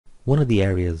one of the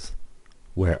areas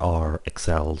where R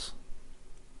excels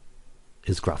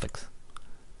is graphics.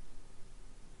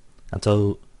 And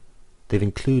so they've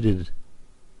included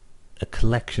a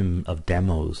collection of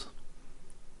demos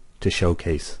to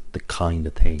showcase the kind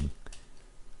of thing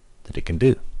that it can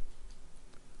do.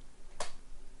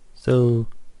 So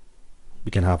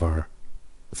we can have our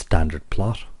standard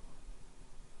plot,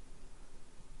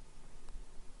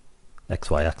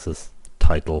 XY axis,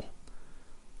 title,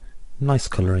 nice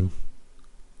coloring,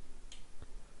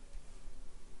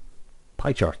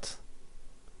 pie charts,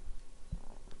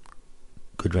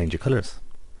 good range of colors.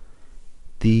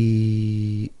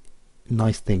 The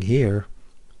nice thing here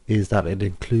is that it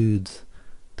includes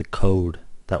the code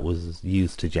that was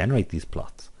used to generate these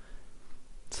plots.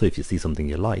 So if you see something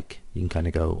you like, you can kind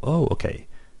of go, oh, okay,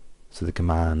 so the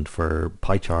command for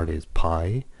pie chart is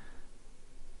pie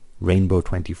rainbow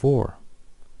 24.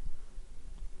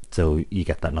 So you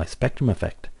get that nice spectrum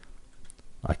effect.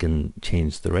 I can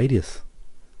change the radius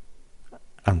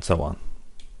and so on.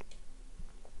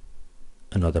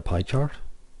 Another pie chart.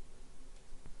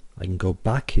 I can go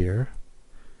back here.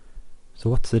 So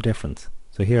what's the difference?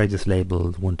 So here I just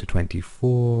labeled 1 to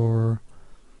 24.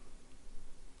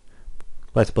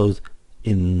 But I suppose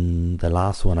in the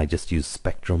last one I just used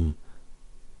spectrum,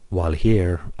 while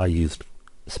here I used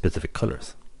specific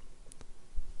colors.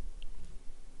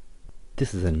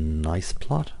 This is a nice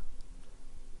plot,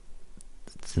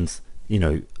 since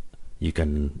you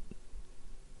can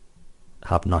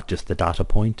have not just the data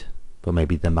point, but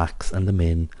maybe the max and the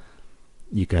min.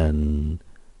 You can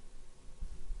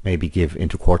maybe give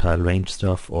interquartile range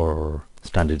stuff or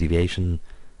standard deviation,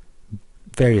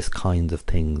 various kinds of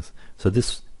things. So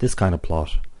this kind of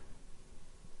plot,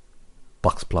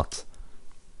 box plots,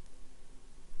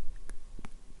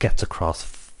 gets across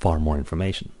far more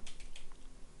information.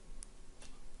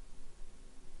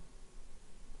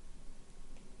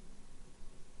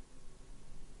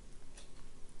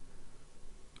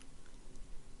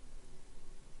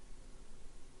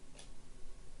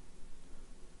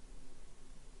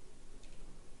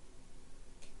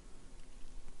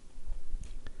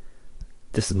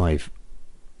 This is my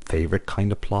favorite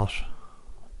kind of plot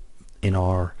in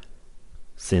R,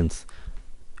 since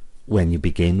when you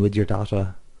begin with your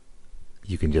data,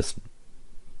 you can just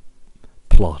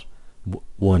plot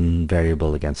one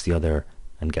variable against the other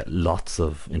and get lots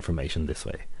of information this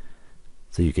way.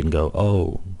 So you can go,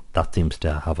 oh, that seems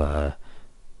to have a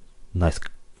nice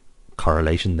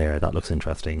correlation there, that looks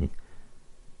interesting.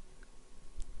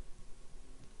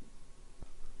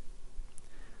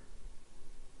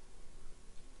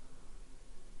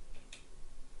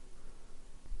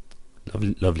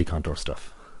 Lovely contour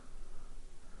stuff.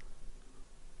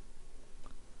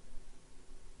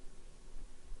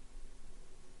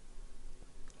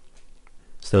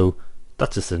 So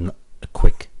that's just a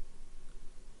quick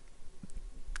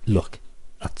look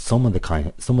at some of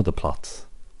the plots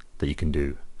that you can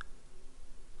do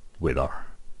with R.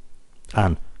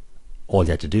 And all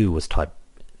you had to do was type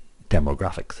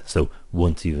demographics. So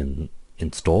once you've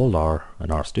installed R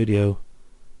and RStudio,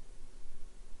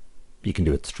 you can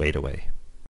do it straight away.